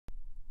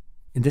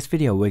In this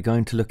video we're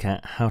going to look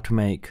at how to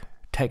make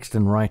text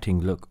and writing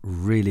look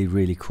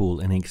really cool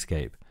in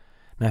Inkscape.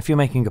 Now if you're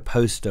making a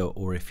poster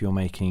or if you're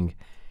making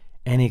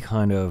any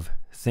kind of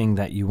thing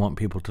that you want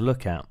people to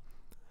look at,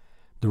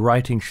 the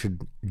writing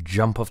should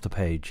jump off the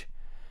page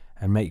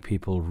and make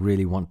people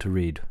really want to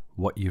read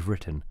what you've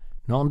written.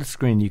 Now on the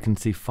screen you can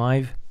see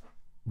 5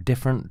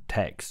 different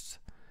texts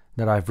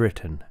that I've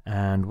written,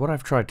 and what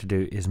I've tried to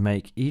do is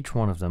make each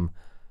one of them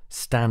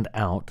stand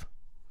out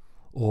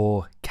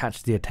or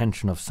catch the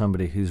attention of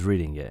somebody who's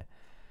reading it.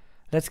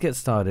 Let's get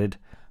started.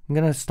 I'm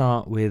going to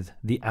start with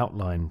the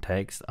outline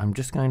text. I'm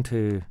just going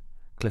to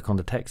click on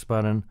the text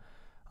button.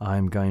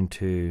 I'm going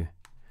to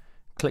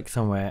click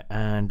somewhere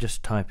and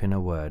just type in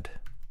a word. In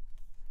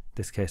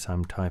this case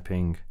I'm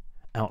typing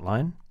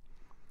outline.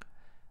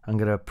 I'm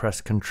going to press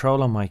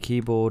Control on my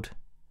keyboard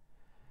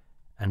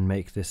and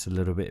make this a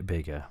little bit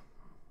bigger.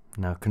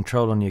 Now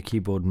Control on your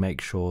keyboard,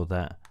 make sure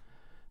that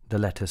the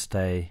letters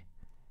stay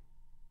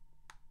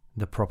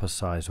the proper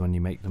size when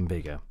you make them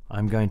bigger.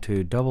 I'm going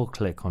to double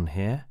click on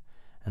here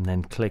and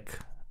then click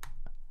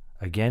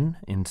again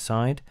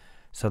inside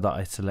so that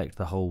I select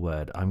the whole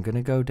word. I'm going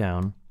to go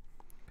down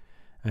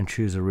and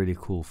choose a really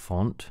cool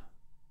font,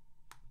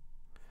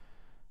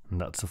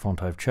 and that's the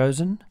font I've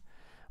chosen.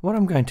 What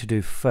I'm going to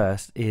do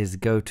first is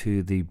go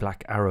to the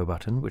black arrow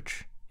button,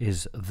 which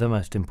is the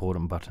most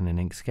important button in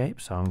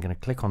Inkscape. So I'm going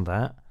to click on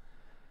that.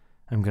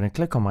 I'm going to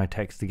click on my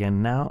text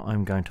again. Now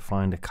I'm going to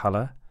find a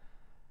color,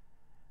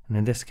 and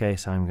in this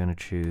case I'm going to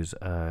choose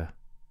a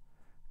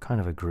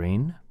kind of a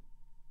green,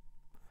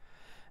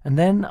 and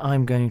then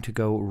I'm going to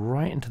go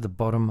right into the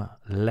bottom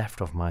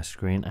left of my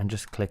screen and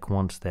just click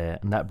once there,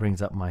 and that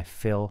brings up my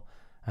fill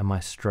and my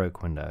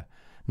stroke window.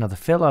 Now the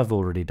fill I've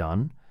already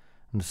done,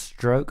 and the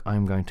stroke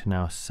I'm going to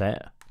now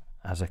set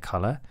as a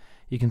color.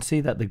 You can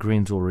see that the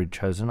green's already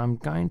chosen. I'm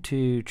going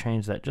to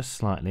change that just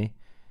slightly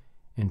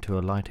into a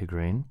lighter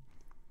green.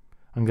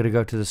 I'm going to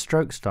go to the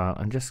stroke style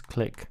and just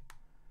click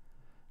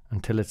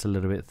until it's a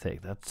little bit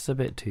thick. That's a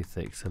bit too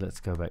thick, so let's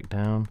go back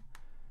down.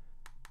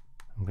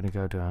 I'm going to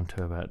go down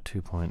to about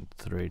 2.3,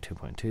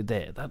 2.2.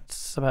 There,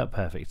 that's about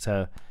perfect.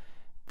 So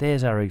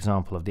there's our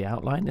example of the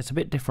outline. It's a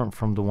bit different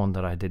from the one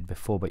that I did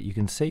before, but you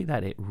can see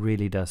that it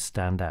really does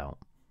stand out.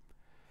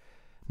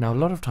 Now a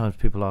lot of times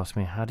people ask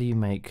me, how do you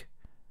make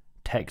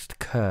text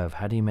curve?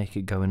 How do you make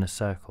it go in a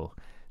circle?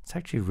 It's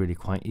actually really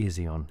quite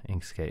easy on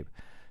Inkscape.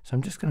 So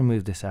I'm just going to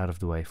move this out of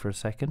the way for a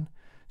second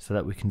so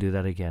that we can do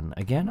that again.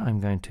 Again, I'm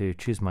going to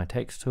choose my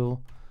text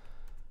tool,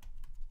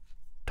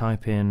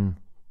 type in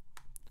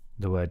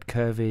the word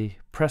curvy,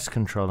 press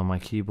Control on my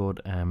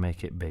keyboard and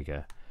make it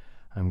bigger.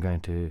 I'm going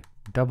to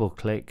double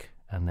click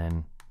and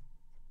then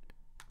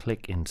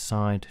click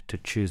inside to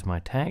choose my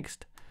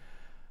text.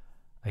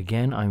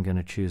 Again, I'm going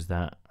to choose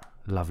that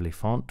lovely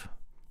font,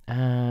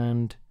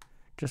 and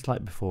just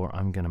like before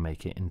I'm going to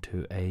make it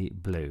into a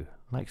blue,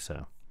 like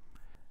so.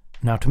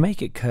 Now to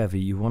make it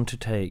curvy you want to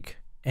take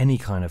any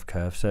kind of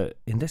curve, so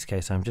in this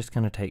case I'm just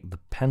going to take the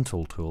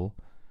pencil tool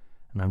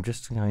and I'm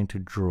just going to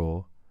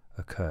draw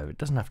a curve. It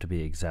doesn't have to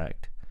be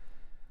exact.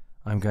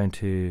 I'm going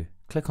to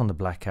click on the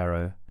black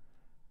arrow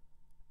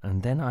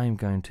and then I'm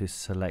going to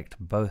select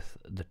both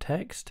the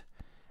text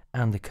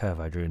and the curve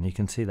I drew, and you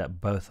can see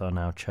that both are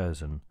now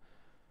chosen.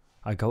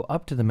 I go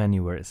up to the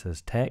menu where it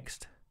says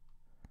text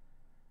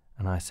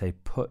and I say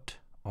put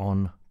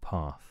on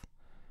path,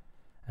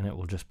 and it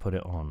will just put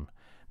it on.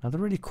 Now the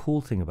really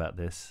cool thing about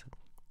this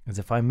is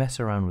if I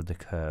mess around with the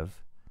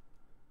curve,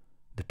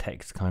 the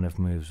text kind of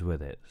moves with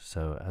it.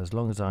 So as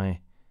long as I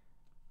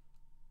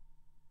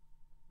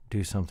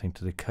do something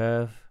to the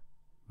curve,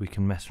 we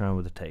can mess around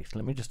with the text.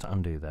 Let me just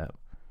undo that.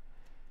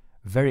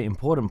 Very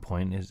important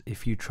point is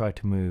if you try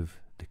to move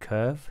the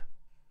curve,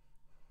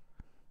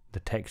 the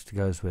text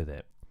goes with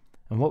it.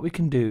 And what we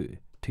can do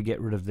to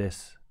get rid of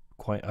this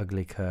quite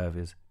ugly curve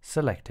is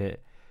select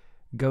it,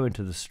 go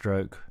into the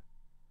stroke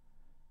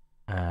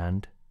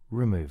and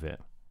remove it,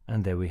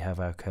 and there we have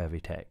our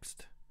curvy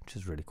text, which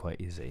is really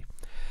quite easy.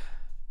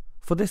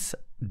 For this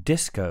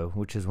disco,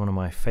 which is one of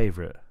my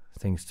favorite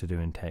things to do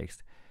in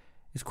text,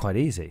 is quite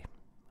easy.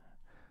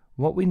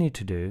 What we need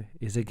to do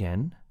is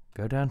again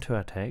go down to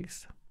our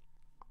text,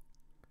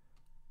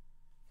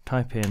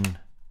 type in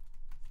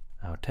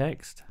our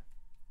text,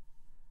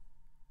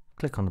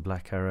 click on the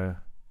black arrow,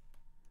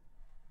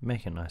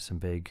 make it nice and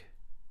big,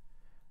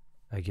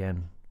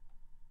 again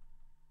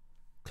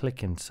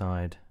click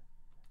inside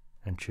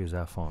and choose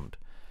our font.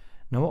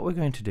 Now what we're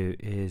going to do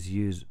is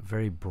use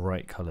very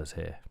bright colors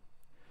here.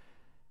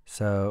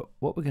 So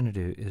what we're going to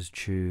do is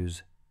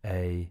choose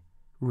a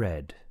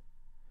red.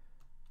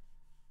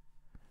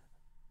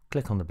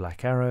 Click on the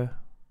black arrow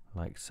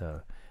like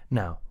so.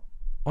 Now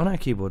on our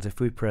keyboards, if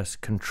we press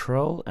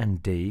Control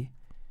and D,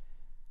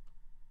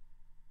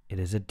 it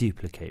is a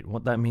duplicate.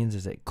 What that means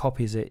is it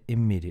copies it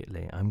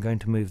immediately. I'm going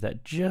to move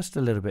that just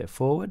a little bit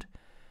forward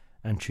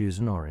and choose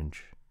an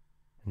orange.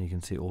 And you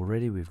can see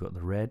already we've got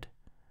the red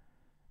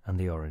and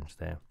the orange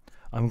there.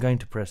 I'm going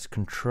to press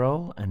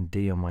Control and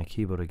D on my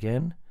keyboard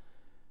again,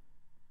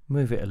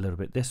 move it a little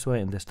bit this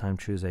way, and this time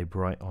choose a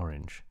bright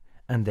orange.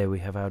 and there we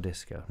have our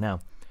disco.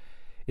 Now,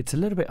 it's a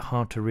little bit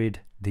hard to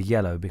read the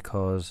yellow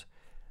because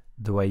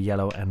the way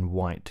yellow and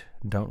white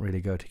don't really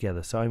go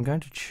together. So I'm going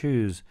to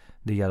choose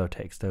the yellow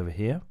text over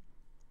here.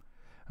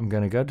 I'm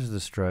going to go to the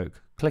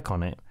stroke, click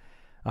on it.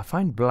 I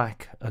find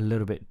black a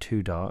little bit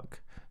too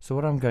dark. So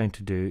what I'm going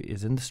to do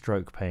is in the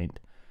stroke paint,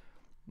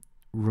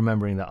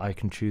 remembering that I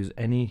can choose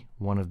any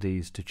one of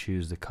these to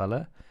choose the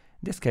color.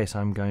 In this case,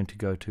 I'm going to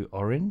go to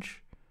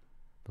orange,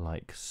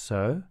 like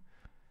so,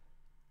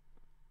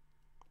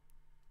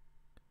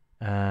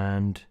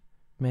 and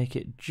make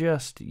it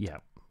just, yeah,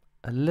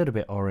 a little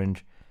bit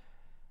orange,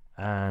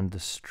 and the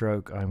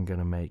stroke I'm going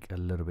to make a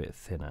little bit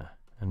thinner,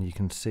 and you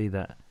can see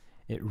that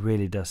it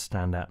really does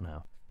stand out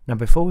now. Now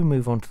before we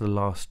move on to the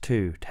last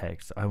two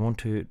texts, I want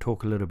to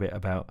talk a little bit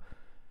about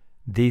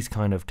these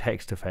kind of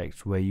text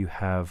effects where you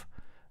have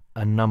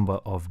a number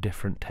of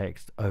different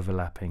texts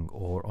overlapping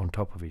or on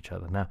top of each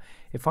other. Now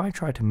if I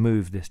try to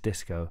move this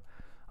disco,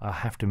 I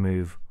have to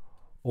move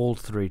all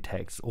three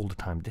texts all the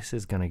time. This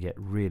is going to get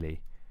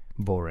really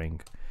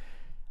boring.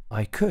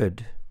 I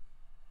could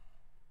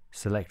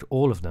select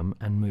all of them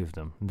and move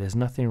them. There's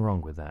nothing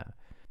wrong with that.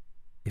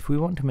 If we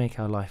want to make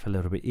our life a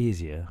little bit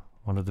easier,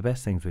 one of the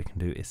best things we can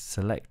do is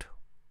select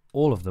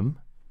all of them,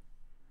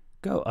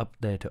 go up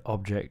there to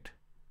Object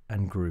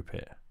and group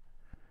it.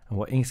 And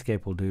what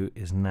Inkscape will do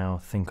is now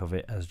think of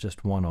it as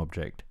just one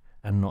object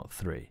and not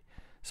three.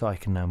 So I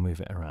can now move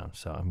it around.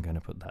 So I'm going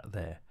to put that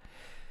there.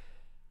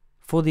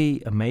 For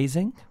the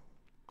amazing,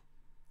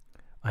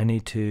 I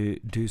need to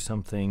do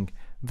something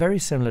very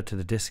similar to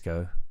the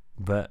disco,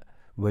 but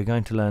we're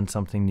going to learn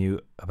something new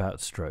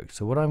about strokes.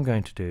 So what I'm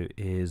going to do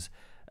is,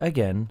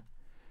 again,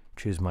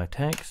 choose my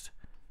text,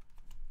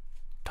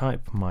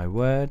 type my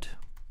word,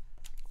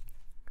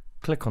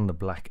 click on the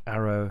black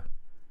arrow,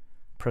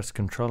 press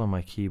Ctrl on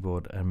my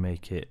keyboard and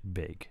make it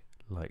big,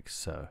 like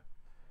so.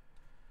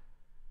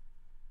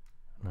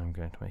 And I'm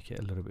going to make it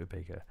a little bit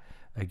bigger.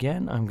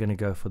 Again, I'm going to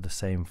go for the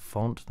same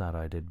font that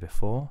I did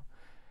before.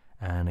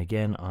 And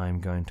again, I'm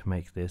going to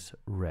make this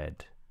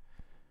red.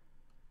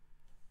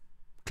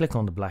 Click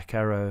on the black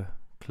arrow,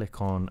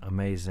 click on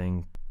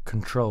amazing,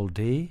 Ctrl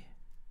D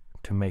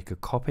to make a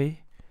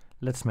copy.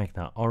 Let's make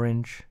that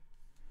orange,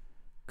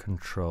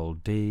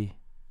 Ctrl D,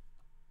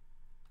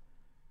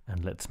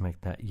 and let's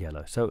make that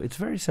yellow. So it's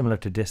very similar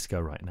to disco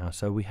right now,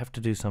 so we have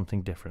to do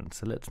something different.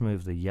 So let's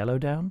move the yellow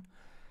down,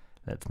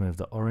 let's move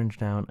the orange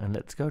down, and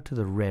let's go to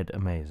the red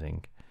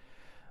amazing.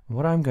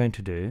 What I'm going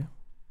to do,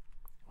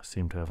 I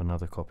seem to have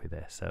another copy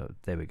there, so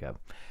there we go.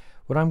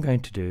 What I'm going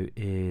to do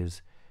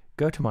is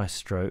go to my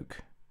stroke,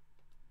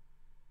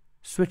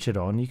 switch it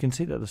on. You can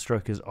see that the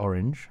stroke is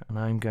orange, and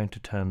I'm going to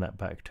turn that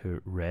back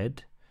to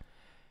red.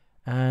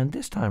 And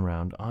this time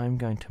round, I'm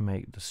going to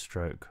make the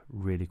stroke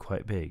really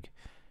quite big.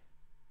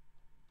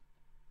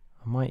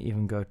 I might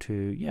even go to,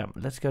 yeah,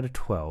 let's go to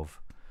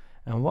 12.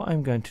 And what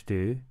I'm going to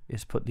do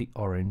is put the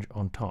orange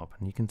on top.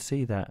 And you can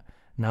see that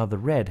now the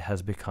red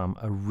has become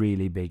a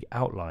really big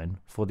outline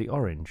for the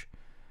orange.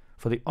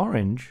 For the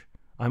orange,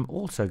 I'm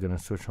also going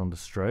to switch on the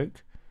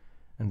stroke,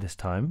 and this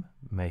time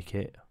make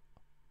it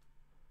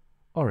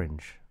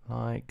orange,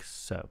 like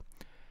so.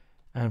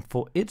 And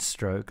for its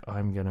stroke,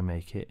 I'm going to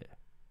make it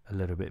a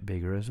little bit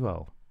bigger as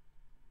well.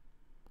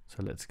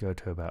 So let's go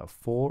to about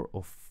 4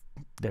 or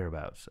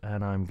thereabouts,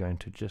 and I'm going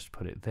to just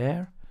put it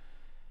there.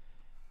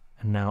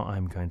 And now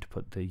I'm going to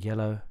put the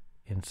yellow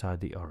inside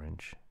the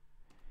orange.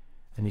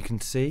 And you can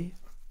see,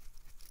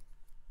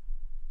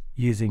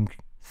 using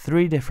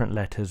 3 different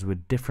letters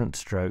with different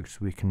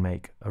strokes, we can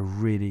make a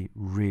really,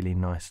 really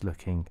nice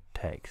looking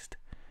text.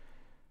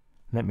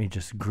 Let me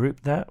just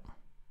group that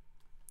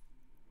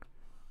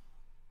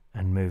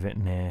and move it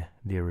near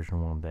the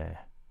original one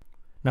there.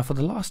 Now for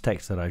the last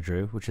text that I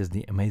drew, which is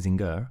the amazing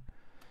girl,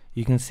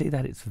 you can see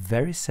that it's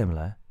very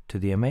similar to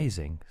the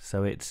amazing.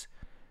 So it's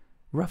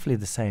roughly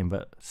the same,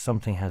 but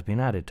something has been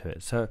added to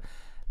it. So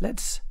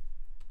let's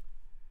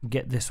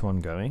get this one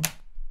going.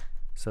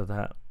 So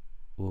that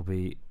will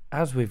be,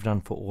 as we've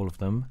done for all of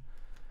them,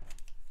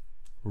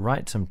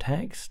 write some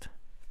text,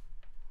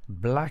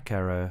 black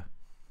arrow,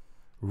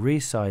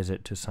 resize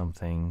it to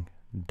something,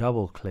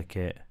 double click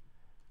it,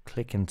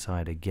 click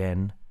inside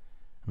again,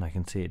 and I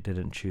can see it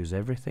didn't choose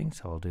everything,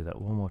 so I'll do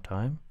that one more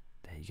time.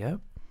 There you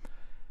go.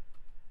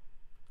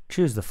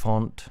 Choose the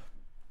font,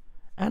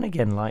 and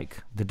again,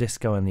 like the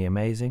disco and the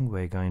amazing,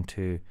 we're going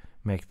to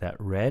make that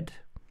red.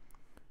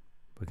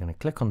 We're going to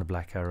click on the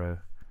black arrow,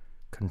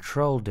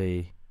 Ctrl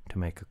D to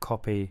make a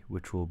copy,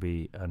 which will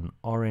be an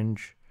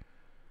orange,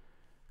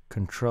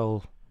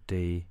 Ctrl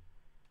D,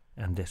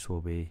 and this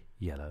will be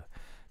yellow.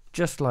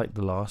 Just like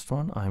the last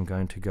one, I'm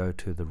going to go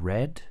to the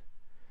red,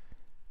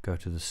 go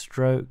to the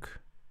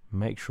stroke,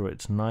 make sure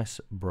it's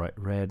nice bright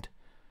red,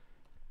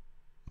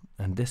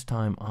 and this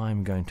time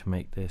I'm going to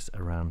make this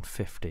around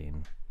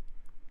 15.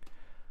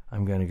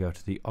 I'm going to go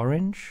to the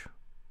orange,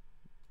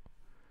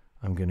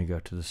 I'm going to go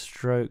to the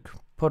stroke,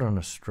 put on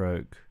a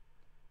stroke,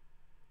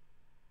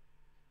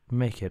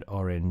 make it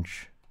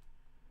orange,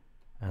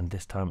 and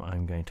this time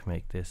I'm going to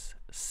make this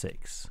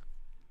 6,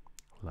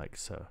 like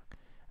so.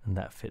 and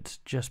that fits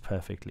just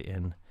perfectly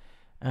in.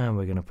 And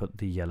we're going to put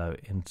the yellow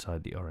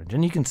inside the orange,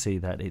 and you can see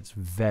that it's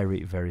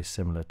very, very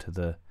similar to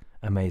the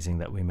amazing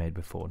that we made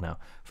before. Now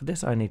for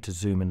this I need to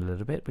zoom in a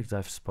little bit because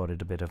I've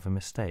spotted a bit of a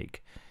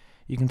mistake.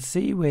 You can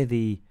see where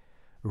the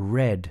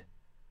red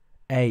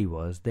A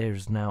was,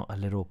 there's now a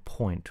little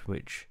point,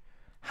 which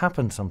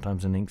happens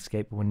sometimes in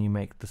Inkscape when you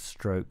make the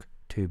stroke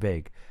too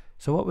big.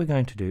 So what we're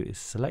going to do is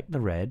select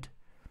the red,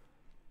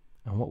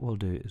 and what we'll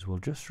do is we'll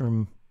just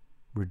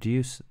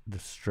reduce the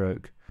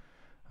stroke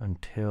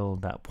until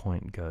that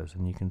point goes,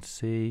 and you can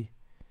see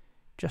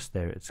just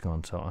there it's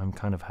gone. So I'm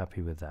kind of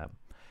happy with that.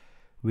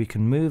 We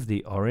can move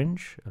the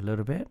orange a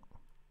little bit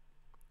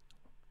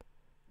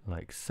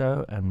like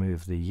so, and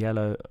move the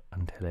yellow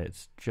until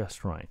it's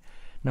just right.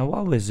 Now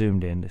while we're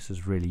zoomed in, this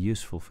is really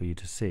useful for you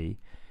to see.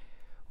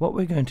 What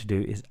we're going to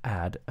do is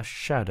add a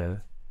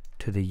shadow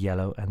to the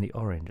yellow and the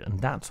orange, and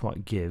that's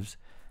what gives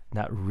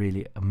that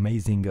really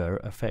amazing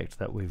effect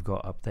that we've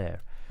got up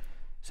there.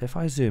 So if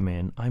I zoom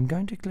in, I'm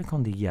going to click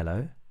on the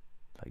yellow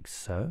like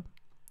so.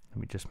 Let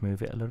me just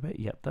move it a little bit.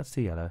 Yep, that's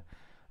the yellow.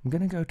 I'm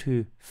going to go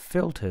to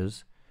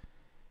filters,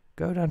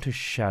 go down to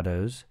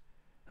shadows,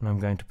 and I'm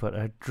going to put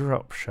a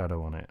drop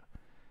shadow on it.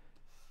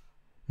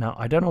 Now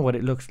I don't know what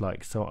it looks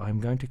like, so I'm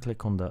going to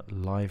click on the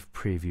live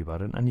preview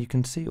button, and you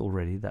can see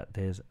already that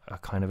there's a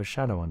kind of a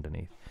shadow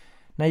underneath.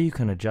 Now you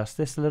can adjust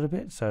this a little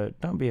bit, so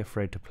don't be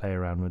afraid to play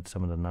around with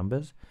some of the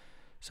numbers.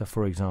 So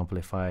for example,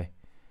 if I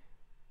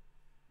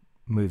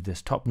move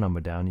this top number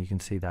down, you can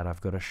see that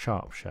I've got a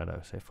sharp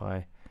shadow. So if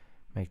I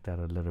make that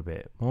a little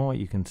bit more,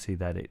 you can see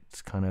that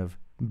it's kind of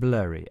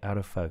blurry, out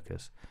of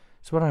focus.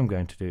 So what I'm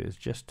going to do is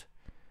just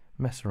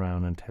mess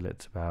around until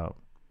it's about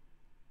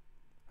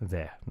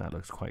there. That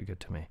looks quite good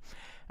to me.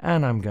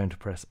 And I'm going to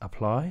press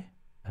apply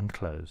and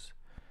close.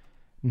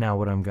 Now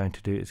what I'm going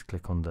to do is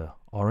click on the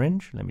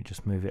orange. Let me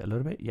just move it a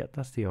little bit. Yep,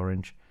 that's the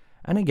orange.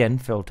 And again,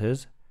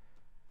 filters,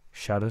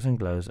 shadows and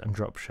glows, and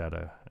drop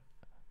shadow.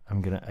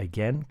 I'm going to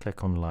again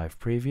click on live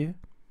preview,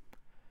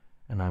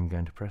 and I'm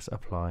going to press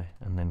apply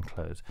and then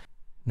close.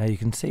 Now you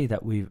can see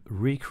that we've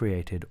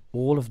recreated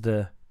all of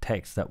the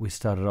text that we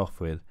started off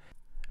with.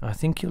 I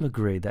think you'll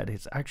agree that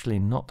it's actually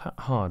not that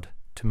hard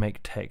to make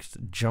text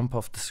jump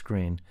off the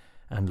screen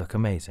and look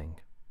amazing.